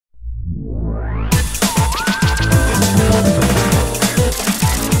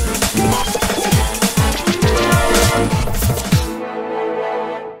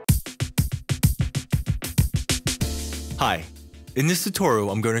In this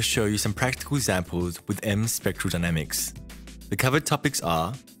tutorial, I'm going to show you some practical examples with MSpectralDynamics. The covered topics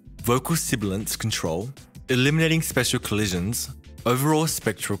are vocal sibilance control, eliminating special collisions, overall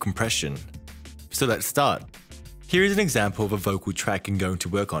spectral compression. So let's start. Here is an example of a vocal track I'm going to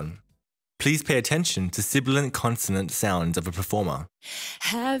work on. Please pay attention to sibilant consonant sounds of a performer.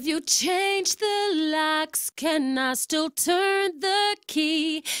 Have you changed the locks? Can I still turn the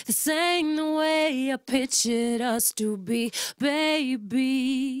key? This ain't the way I pictured us to be,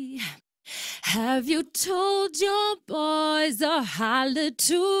 baby. Have you told your boys or hollered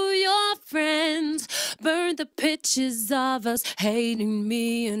to your friends? Burn the pictures of us hating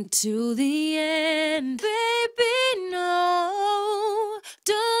me until the end. Baby, no,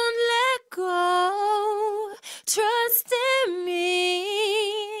 don't let go. Trust in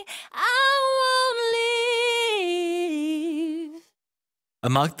me, I won't leave. I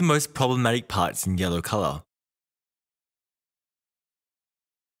marked the most problematic parts in yellow color.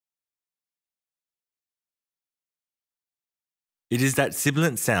 It is that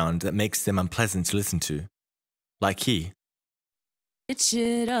sibilant sound that makes them unpleasant to listen to, like here,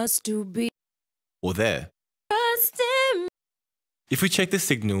 Pictured us to be. or there. Trust in me. If we check the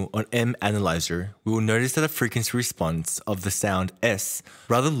signal on M Analyzer, we will notice that a frequency response of the sound S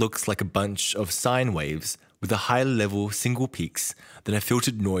rather looks like a bunch of sine waves with a higher level single peaks than a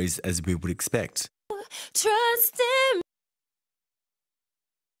filtered noise as we would expect. Trust in me.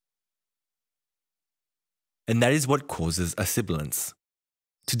 And that is what causes a sibilance.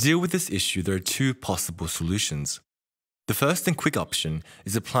 To deal with this issue, there are two possible solutions. The first and quick option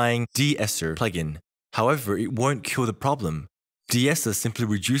is applying de-esser plugin. However, it won't cure the problem. De-esser simply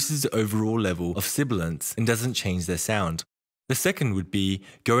reduces the overall level of sibilance and doesn't change their sound. The second would be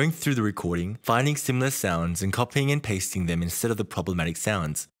going through the recording, finding similar sounds and copying and pasting them instead of the problematic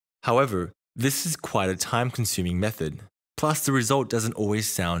sounds. However, this is quite a time-consuming method. Plus, the result doesn't always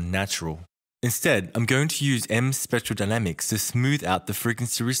sound natural. Instead, I'm going to use MSpectralDynamics to smooth out the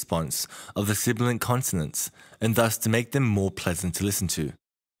frequency response of the sibilant consonants and thus to make them more pleasant to listen to.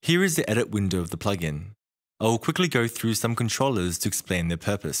 Here is the edit window of the plugin. I will quickly go through some controllers to explain their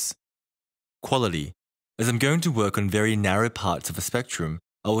purpose. Quality. As I'm going to work on very narrow parts of a spectrum,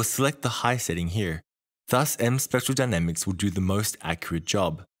 I will select the high setting here. Thus, MSpectralDynamics will do the most accurate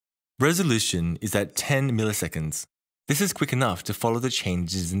job. Resolution is at 10 milliseconds. This is quick enough to follow the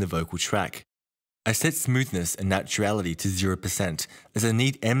changes in the vocal track. I set smoothness and naturality to 0% as I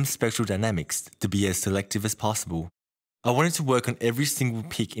need MSpectralDynamics to be as selective as possible. I wanted to work on every single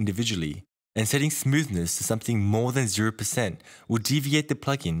peak individually, and setting smoothness to something more than 0% will deviate the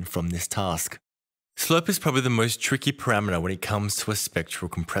plugin from this task. Slope is probably the most tricky parameter when it comes to a spectral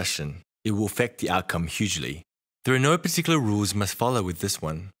compression. It will affect the outcome hugely. There are no particular rules you must follow with this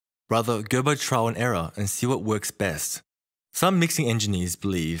one. Rather, go by trial and error and see what works best. Some mixing engineers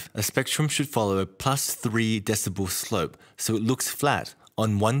believe a spectrum should follow a +3 decibel slope so it looks flat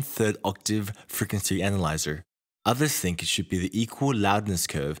on 1/3 octave frequency analyzer. Others think it should be the equal loudness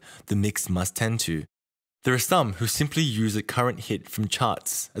curve the mix must tend to. There are some who simply use a current hit from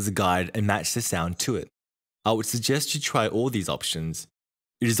charts as a guide and match the sound to it. I would suggest you try all these options.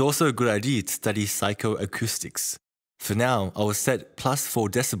 It is also a good idea to study psychoacoustics. For now, I will set +4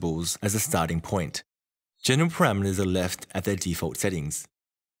 decibels as a starting point. General parameters are left at their default settings.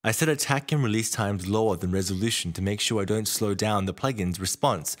 I set attack and release times lower than resolution to make sure I don't slow down the plugin's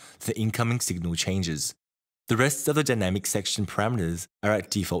response to the incoming signal changes. The rest of the dynamic section parameters are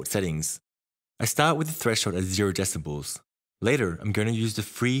at default settings. I start with the threshold at 0 decibels. Later, I'm going to use the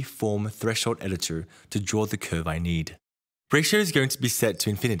free form threshold editor to draw the curve I need. Ratio is going to be set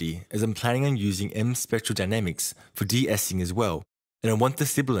to infinity as I'm planning on using MSpectralDynamics for de-essing as well, and I want the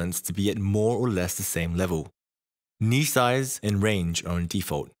sibilance to be at more or less the same level. Knee size and range are on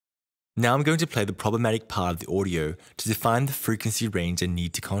default. Now I'm going to play the problematic part of the audio to define the frequency range I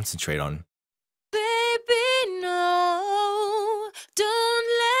need to concentrate on. Baby, no, don't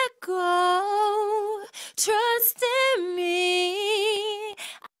let go. Trust in me.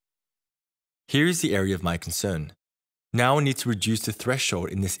 Here is the area of my concern. Now I need to reduce the threshold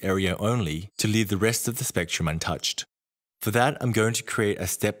in this area only to leave the rest of the spectrum untouched. For that, I'm going to create a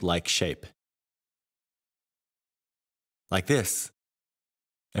step-like shape. Like this.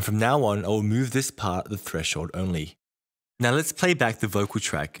 And from now on, I will move this part of the threshold only. Now let's play back the vocal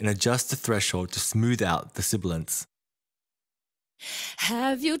track and adjust the threshold to smooth out the sibilance.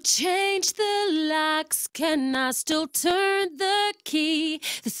 Have you changed the locks? Can I still turn the key?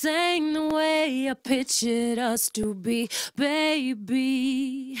 This ain't the way I pictured us to be,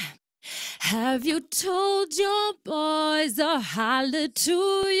 baby. Have you told your boys or hollered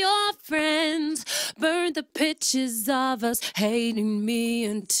to your friends? Burned the pictures of us hating me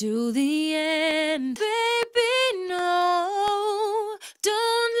until the end. Baby, no,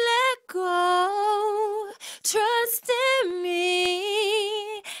 don't let go. Trust in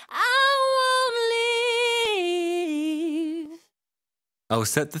me, I won't leave. I will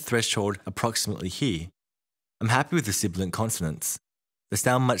set the threshold approximately here. I'm happy with the sibilant consonants. They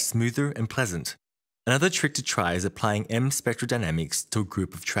sound much smoother and pleasant. Another trick to try is applying MSpectralDynamics to a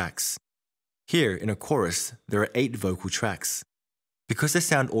group of tracks. Here, in a chorus, there are 8 vocal tracks. Because they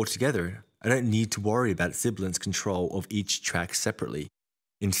sound all together, I don't need to worry about sibilance control of each track separately.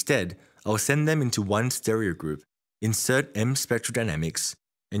 Instead, I'll send them into one stereo group, insert MSpectralDynamics,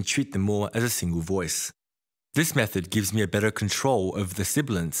 and treat them more as a single voice. This method gives me a better control over the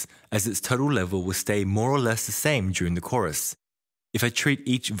sibilance, as its total level will stay more or less the same during the chorus. If I treat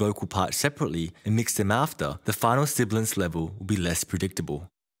each vocal part separately and mix them after, the final sibilance level will be less predictable.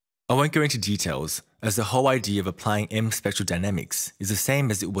 I won't go into details, as the whole idea of applying MSpectralDynamics is the same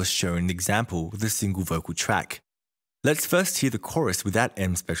as it was shown in the example with a single vocal track. Let's first hear the chorus without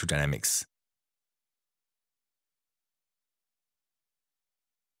MSpectralDynamics.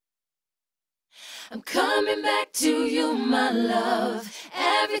 I'm coming back to you, my love.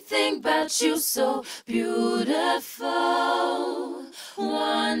 Everything about you so beautiful,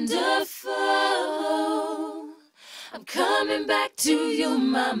 wonderful. I'm coming back to you,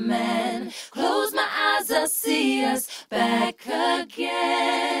 my man. Close my eyes, I see us back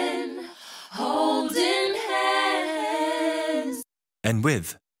again, holding hands. And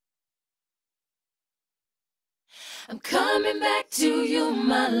with. I'm coming back to you,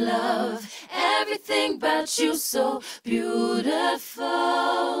 my love. Everything about you so beautiful,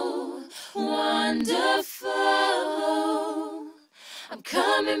 wonderful. I'm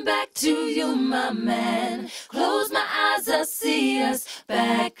coming back to you, my man. Close my eyes, I see us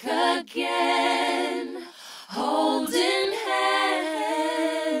back again, holding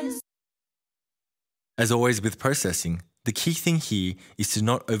hands. As always with processing, the key thing here is to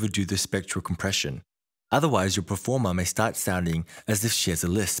not overdo the spectral compression. Otherwise, your performer may start sounding as if she has a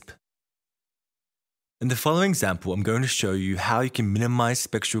lisp. In the following example, I'm going to show you how you can minimize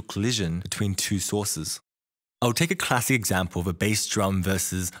spectral collision between two sources. I'll take a classic example of a bass drum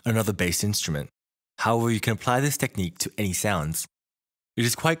versus another bass instrument. However, you can apply this technique to any sounds. It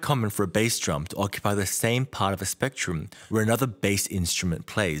is quite common for a bass drum to occupy the same part of a spectrum where another bass instrument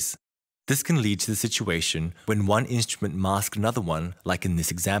plays. This can lead to the situation when one instrument masks another one, like in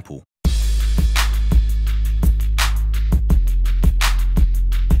this example.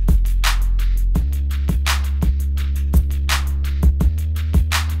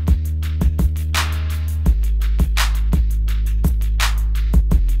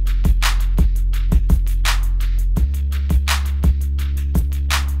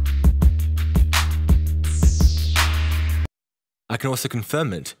 I can also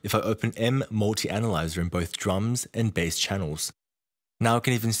confirm it if I open M Multi-Analyzer in both drums and bass channels. Now I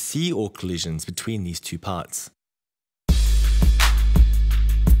can even see all collisions between these two parts.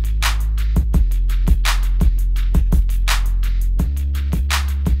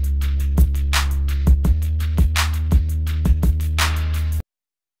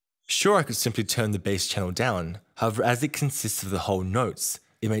 Sure, I could simply turn the bass channel down, however, as it consists of the whole notes,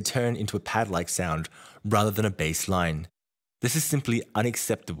 it may turn into a pad-like sound rather than a bass line. This is simply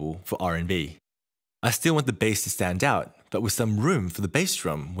unacceptable for R&B. I still want the bass to stand out, but with some room for the bass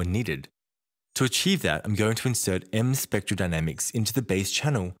drum when needed. To achieve that, I'm going to insert MSpectralDynamics into the bass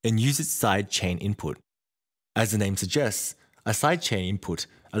channel and use its sidechain input. As the name suggests, a sidechain input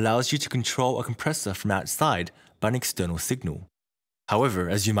allows you to control a compressor from outside by an external signal.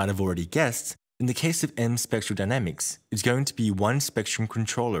 However, as you might have already guessed, in the case of MSpectralDynamics, it's going to be one spectrum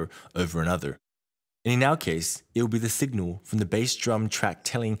controller over another. And in our case, it will be the signal from the bass drum track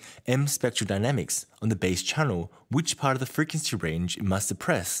telling MSpectralDynamics on the bass channel which part of the frequency range it must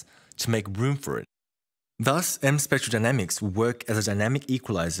suppress to make room for it. Thus, MSpectralDynamics will work as a dynamic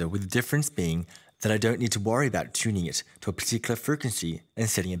equalizer, with the difference being that I don't need to worry about tuning it to a particular frequency and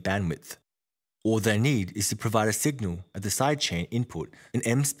setting a bandwidth. All that I need is to provide a signal at the sidechain input, and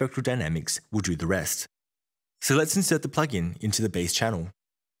MSpectralDynamics will do the rest. So let's insert the plugin into the bass channel.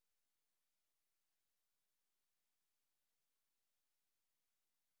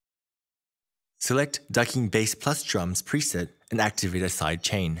 Select Ducking Bass Plus Drums preset and activate a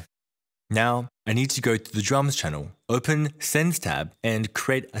sidechain. Now, I need to go to the drums channel, open Sends tab, and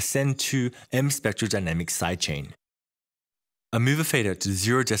create a Send to MSpectralDynamics sidechain. I move a fader to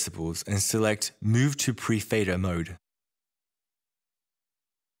 0 decibels and select Move to Pre-Fader mode.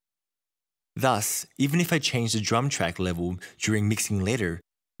 Thus, even if I change the drum track level during mixing later,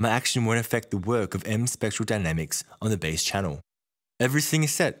 my action won't affect the work of MSpectralDynamics on the bass channel. Everything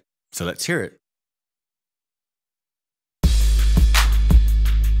is set, so let's hear it.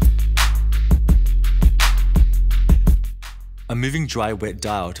 I'm moving dry-wet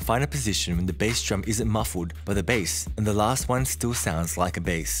dial to find a position when the bass drum isn't muffled by the bass and the last one still sounds like a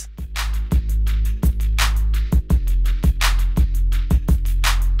bass.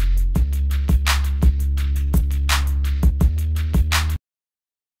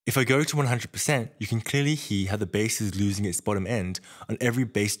 If I go to 100%, you can clearly hear how the bass is losing its bottom end on every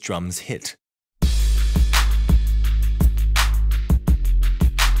bass drum's hit.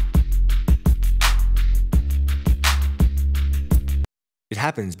 It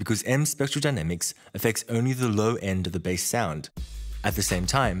happens because MSpectralDynamics affects only the low end of the bass sound. At the same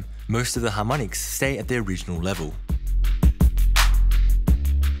time, most of the harmonics stay at their original level.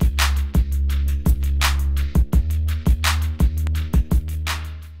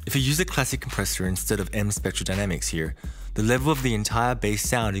 If I use a classic compressor instead of MSpectralDynamics here, the level of the entire bass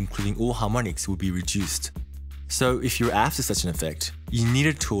sound including all harmonics will be reduced. So if you're after such an effect, you need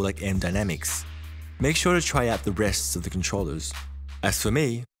a tool like M-Dynamics. Make sure to try out the rest of the controllers. As for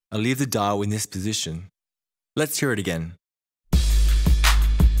me, I'll leave the dial in this position. Let's hear it again.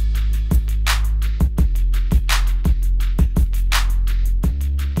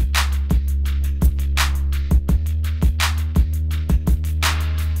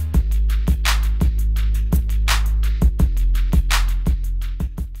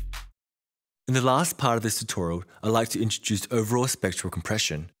 In the last part of this tutorial, I'd like to introduce overall spectral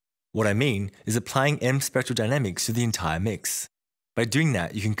compression. What I mean is applying MSpectralDynamics to the entire mix. By doing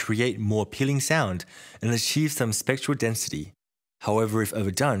that, you can create more appealing sound and achieve some spectral density. However, if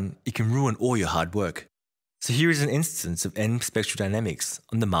overdone, it can ruin all your hard work. So here is an instance of MSpectralDynamics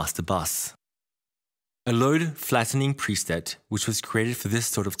on the master bus. I load flattening preset, which was created for this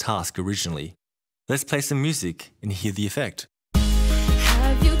sort of task originally. Let's play some music and hear the effect.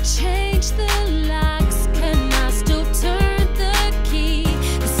 Have you changed the locks? Can I still turn the key?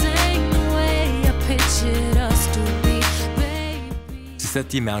 The same way I pictured us to be, baby. To set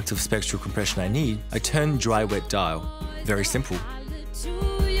the amount of spectral compression I need, I turn dry-wet dial. Very simple. To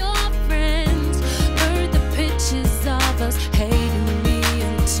your friends, heard the pictures of us hating me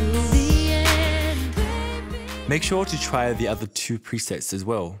until the end, baby. Make sure to try the other two presets as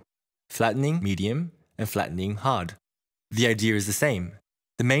well. Flattening medium and flattening hard. The idea is the same.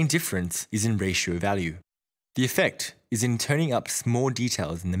 The main difference is in ratio value. The effect is in turning up small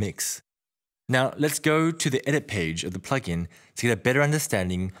details in the mix. Now let's go to the edit page of the plugin to get a better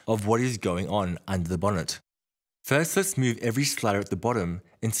understanding of what is going on under the bonnet. First, let's move every slider at the bottom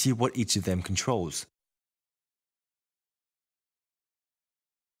and see what each of them controls.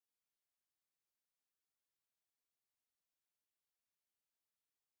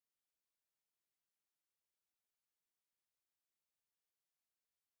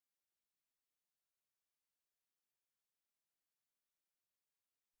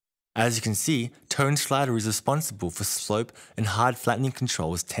 As you can see, tone slider is responsible for slope and hard flattening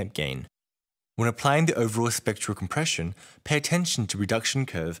controls temp gain. When applying the overall spectral compression, pay attention to reduction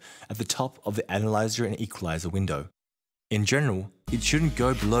curve at the top of the analyzer and equalizer window. In general, it shouldn't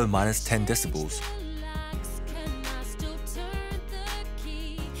go below -10 decibels.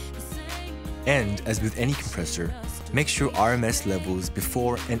 And as with any compressor, make sure RMS levels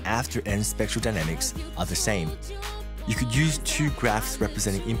before and after MSpectralDynamics are the same. You could use two graphs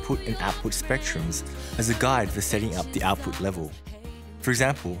representing input and output spectrums as a guide for setting up the output level. For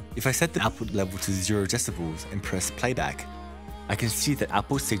example, if I set the output level to 0 decibels and press playback, I can see that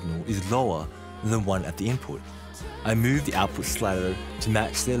output signal is lower than the one at the input. I move the output slider to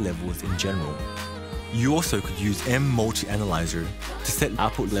match their levels in general. You also could use M-Multi-Analyzer to set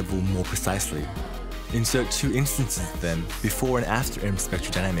output level more precisely. Insert two instances of them before and after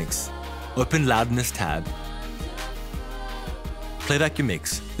MSpectralDynamics. Open Loudness tab. Play back your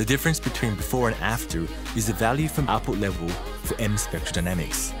mix. The difference between before and after is the value from output level for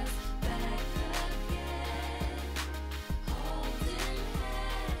MSpectralDynamics.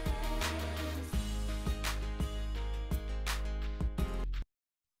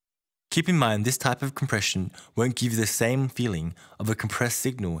 Keep in mind this type of compression won't give you the same feeling of a compressed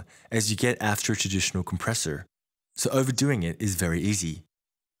signal as you get after a traditional compressor, so overdoing it is very easy.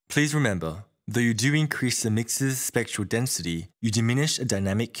 Please remember, though you do increase the mix's spectral density, you diminish a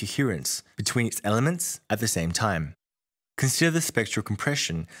dynamic coherence between its elements at the same time. Consider the spectral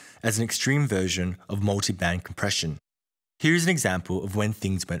compression as an extreme version of multi-band compression. Here's an example of when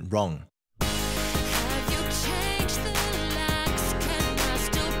things went wrong. Have you changed the locks? Can I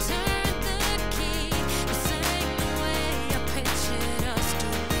still turn the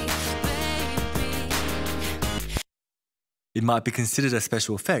It might be considered a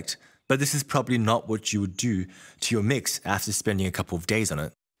special effect, but this is probably not what you would do to your mix after spending a couple of days on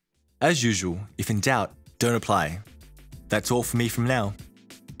it. As usual, if in doubt, don't apply. That's all for me from now.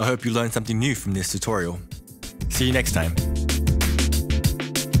 I hope you learned something new from this tutorial. See you next time.